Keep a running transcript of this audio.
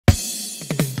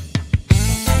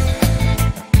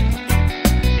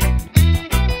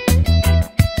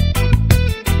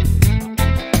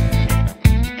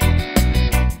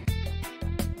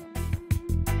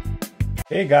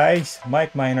Hey guys,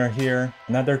 Mike Miner here.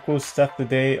 Another cool stuff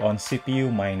today on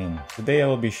CPU mining. Today I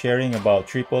will be sharing about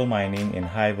triple mining in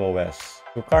HiveOS.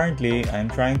 So currently, I'm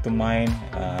trying to mine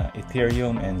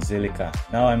Ethereum and Zilliqa.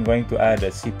 Now I'm going to add a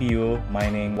CPU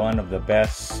mining. One of the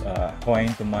best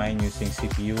coin to mine using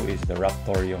CPU is the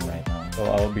Raptoreum right now. So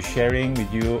I will be sharing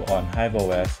with you on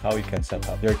HiveOS how you can set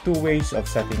up. There are two ways of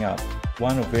setting up.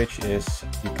 One of which is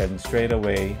you can straight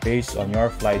away, based on your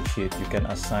flight sheet, you can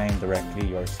assign directly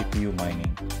your CPU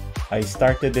mining. I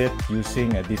started it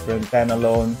using a different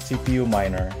standalone CPU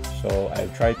miner, so I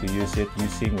try to use it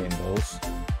using Windows.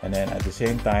 And then at the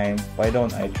same time, why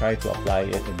don't I try to apply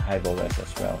it in HiveOS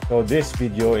as well? So this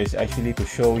video is actually to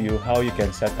show you how you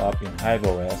can set up in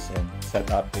HiveOS and set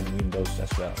up in Windows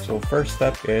as well. So first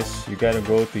step is you gotta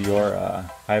go to your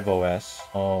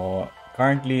HiveOS.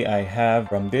 Currently, I have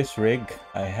from this rig,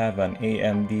 I have an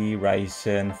AMD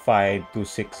Ryzen 5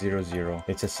 2600.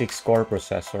 It's a 6-core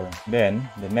processor. Then,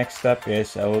 the next step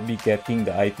is I will be getting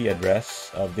the IP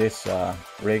address of this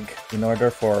rig in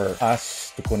order for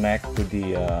us to connect to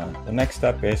the next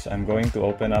step is I'm going to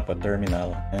open up a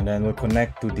terminal and then we'll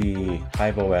connect to the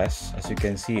HiveOS. As you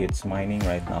can see, it's mining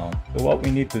right now. So what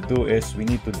we need to do is we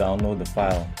need to download the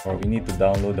file, or we need to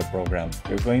download the program.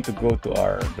 We're going to go to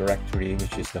our directory,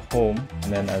 which is the home,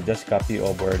 and then I'll just copy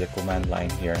over the command line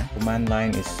here. Command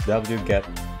line is wget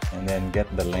and then get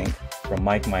the link from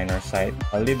Mike Miner's site.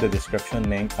 I'll leave the description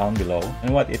link down below.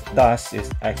 And what it does is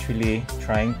actually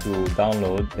trying to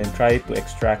download, then try to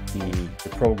extract the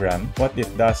program. What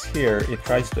it does here, it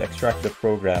tries to extract the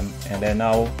program, and then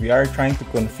now we are trying to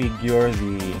configure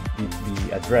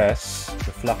the address,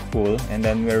 the flock pool, and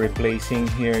then we're replacing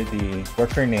here the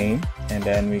worker name, and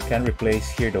then we can replace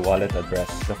here the wallet address.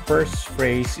 The first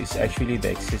phrase is actually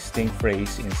the existing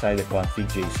phrase inside the config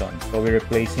JSON. So we're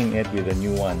replacing it with a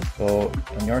new one. So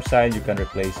on your side, you can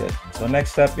replace it. So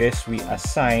next step is we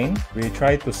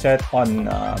try to set on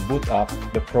boot up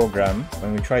the program.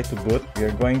 When we try to boot, we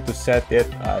are going to set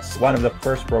it as one of the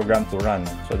first program to run,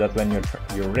 so that when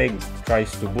your rig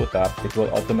tries to boot up, it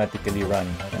will automatically run.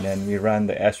 And then we run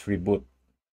the sreboot.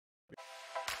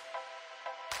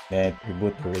 Then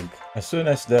reboot the rig. As soon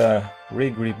as the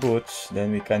rig reboots,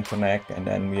 then we can connect, and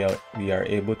then we are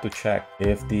able to check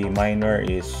if the miner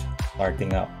is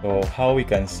starting up. So how we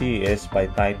can see is by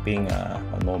typing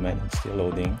one moment, it's still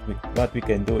loading. What we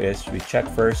can do is we check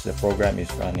first the program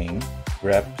is running,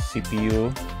 grep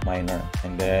CPU miner,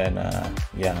 and then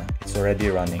yeah, it's already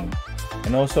running.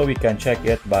 And also we can check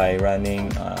it by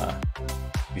running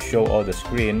we show all the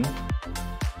screen.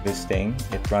 This thing,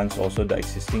 it runs also the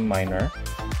existing miner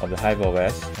of the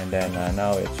HiveOS, and then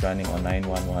now it's running on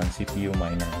 911 CPU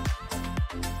miner.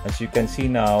 As you can see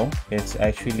now, it's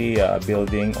actually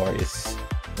building, or is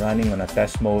running on a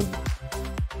test mode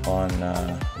on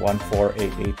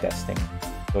 1488 testing.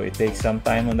 So it takes some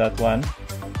time on that one,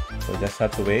 so just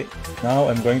have to wait. Now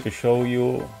I'm going to show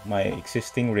you my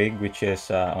existing rig, which is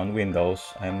on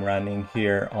Windows. I'm running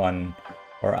here on,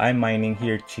 or I'm mining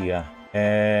here Chia.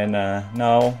 And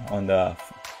now on the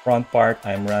front part,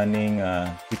 I'm running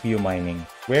CPU mining.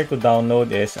 Where to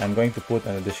download is I'm going to put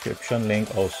in the description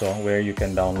link also, where you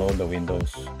can download the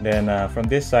Windows. Then from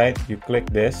this site, you click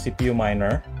this CPU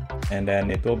miner, and then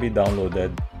it will be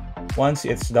downloaded. Once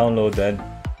it's downloaded,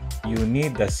 you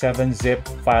need the 7-zip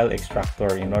file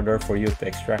extractor in order for you to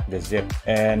extract the zip.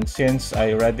 And since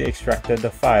I already extracted the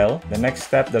file, the next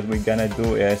step that we're gonna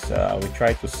do is we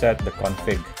try to set the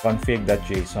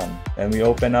config.json. And we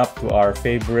open up to our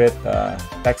favorite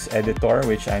text editor,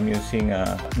 which I'm using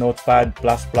Notepad++.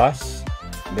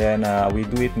 Then we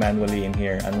do it manually in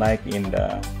here. Unlike in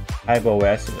the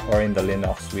HiveOS or in the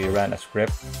Linux, we run a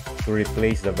script to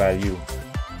replace the value.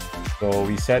 So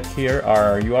we set here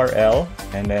our URL,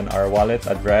 and then our wallet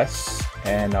address,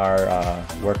 and our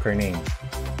worker name.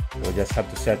 We'll just have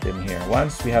to set in here.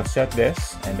 Once we have set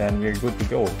this, and then we're good to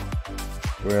go.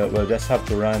 We'll just have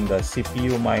to run the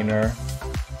CPU miner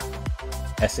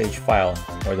sh file,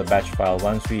 or the batch file.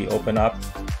 Once we open up,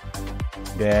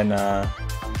 then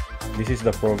this is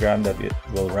the program that it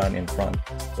will run in front.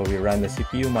 So we run the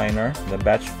CPU miner, the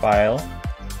batch file,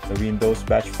 the Windows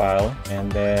batch file,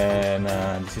 and then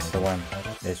this is the one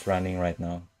that's running right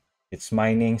now. It's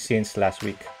mining since last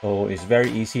week, so it's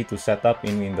very easy to set up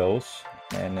in Windows,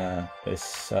 and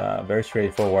it's very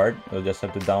straightforward. You'll just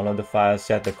have to download the file,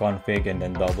 set the config, and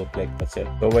then double click. That's it.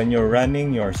 So when you're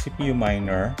running your CPU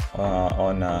miner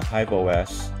on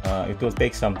HiveOS, it will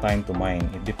take some time to mine.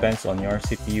 It depends on your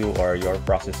CPU or your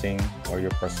processing or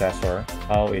your processor,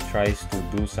 how it tries to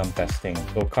do some testing.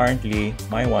 So currently,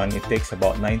 my one, it takes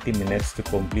about 90 minutes to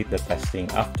complete the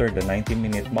testing. After the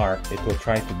 90-minute mark, it will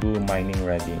try to do mining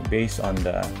ready. Based on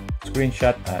the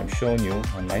screenshot I've shown you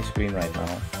on my screen right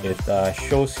now, it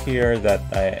shows here that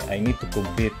I need to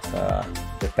complete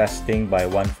the testing by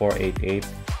 1488.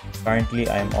 Currently,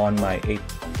 I'm on my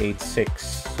 886,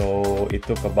 so it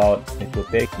will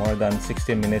take more than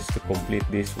 60 minutes to complete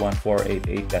this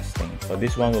 1488 testing. So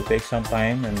this one will take some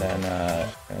time, and then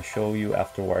I'll show you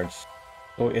afterwards.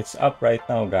 So it's up right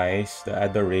now, guys, the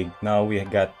other rig. Now we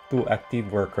got 2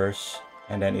 active workers,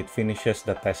 and then it finishes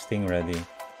the testing ready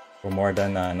for more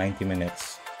than 90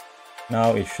 minutes.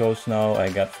 Now it shows now I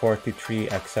got 43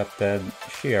 accepted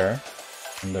share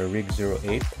on the rig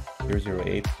 008,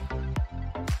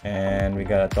 and we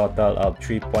got a total of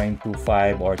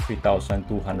 3.25 or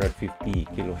 3,250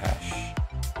 kilo hash.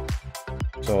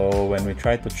 So when we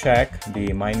try to check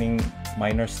the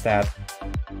miner stat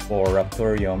for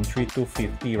Raptoreum,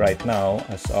 3250 right now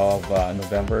as of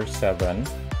November 7.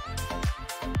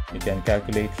 You can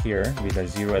calculate here with a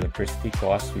 0 electricity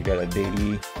cost. We got a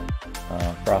daily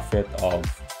profit of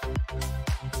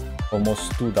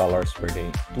almost $2 per day,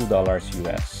 $2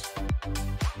 US.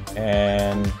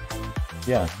 And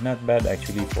yeah, not bad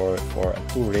actually for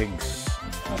 2 rigs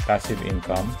passive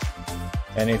income.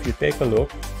 And if you take a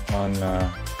look on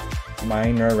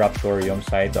miner Raptoreum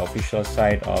side, the official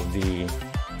side of the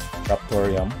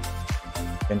Raptoreum,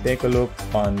 you can take a look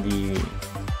on the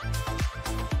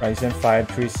Ryzen 5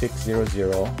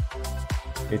 3600.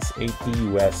 It's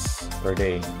 80 US per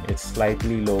day. It's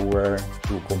slightly lower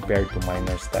compared to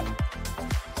miner stat.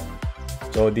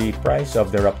 So the price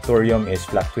of the Raptoreum is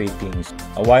fluctuating.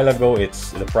 A while ago,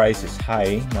 the price is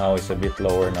high. Now it's a bit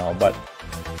lower now. But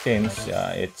since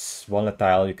it's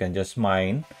volatile, you can just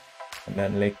mine, and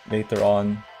then later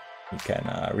on, you can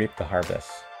reap the harvest.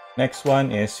 Next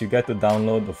one is you got to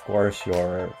download, of course,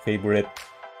 your favorite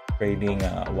trading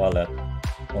wallet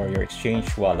or your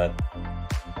exchange wallet,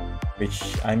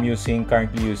 which I'm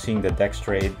currently using the Dex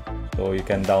Trade. So you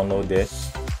can download this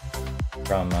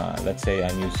from let's say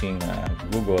I'm using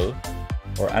Google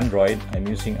or Android. I'm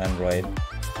using Android.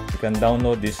 You can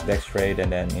download this Dex Trade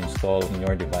and then install in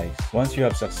your device. Once you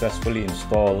have successfully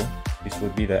installed, this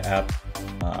would be the app,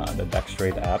 the Dex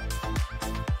Trade app.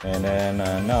 And then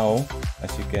now,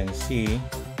 as you can see,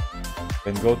 you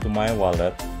can go to my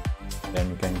wallet, then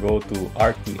you can go to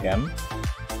RTM,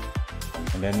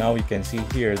 and then now you can see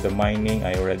here the mining.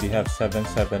 I already have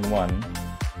 771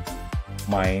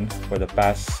 mined for the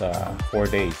past 4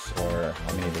 days, or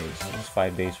how many days? It's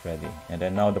 5 days ready. And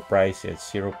then now the price is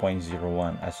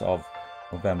 0.01 as of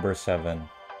November 7.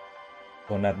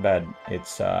 So not bad.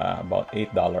 It's about $8.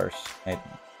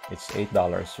 It's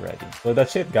 $8 ready. So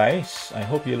that's it, guys. I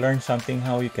hope you learned something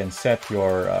how you can set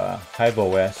your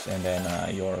HiveOS and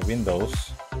then your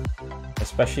Windows,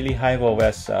 especially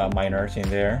HiveOS miners in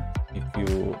there.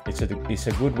 It's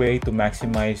a good way to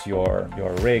maximize your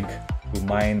rig to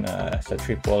mine as a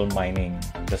triple mining,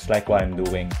 just like what I'm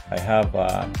doing. I have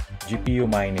GPU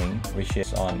mining, which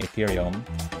is on Ethereum,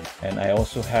 and I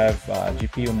also have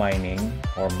GPU mining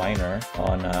or miner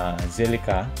on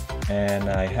Zilliqa, and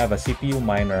I have a CPU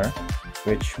miner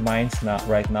which mines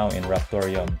right now in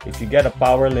Raptoreum. If you get a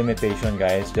power limitation,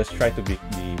 guys, just try to be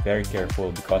very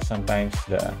careful, because sometimes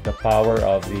the power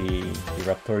of the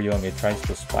Raptoreum, it tries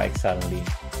to spike suddenly.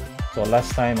 So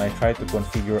last time I tried to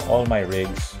configure all my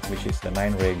rigs, which is the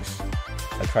 9 rigs.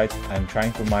 I'm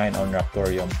trying to mine on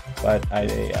Raptoreum, but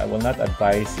I will not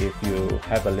advise if you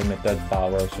have a limited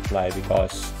power supply,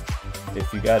 because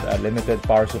if you got a limited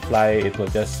power supply, it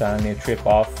will just suddenly trip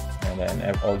off, and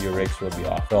then all your rigs will be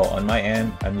off. So on my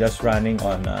end, I'm just running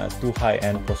on 2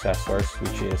 high-end processors,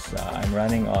 which is I'm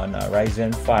running on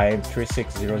Ryzen 5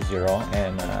 3600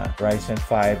 and Ryzen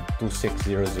 5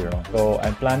 2600. So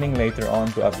I'm planning later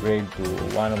on to upgrade to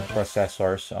one of the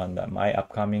processors on my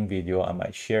upcoming video. I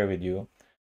might share with you.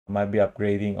 I might be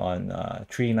upgrading on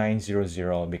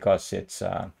 3900 because it's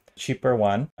cheaper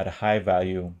one at a high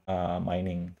value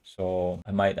mining. So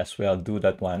I might as well do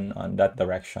that one on that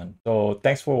direction. So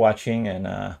thanks for watching, and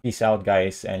peace out,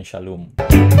 guys, and shalom.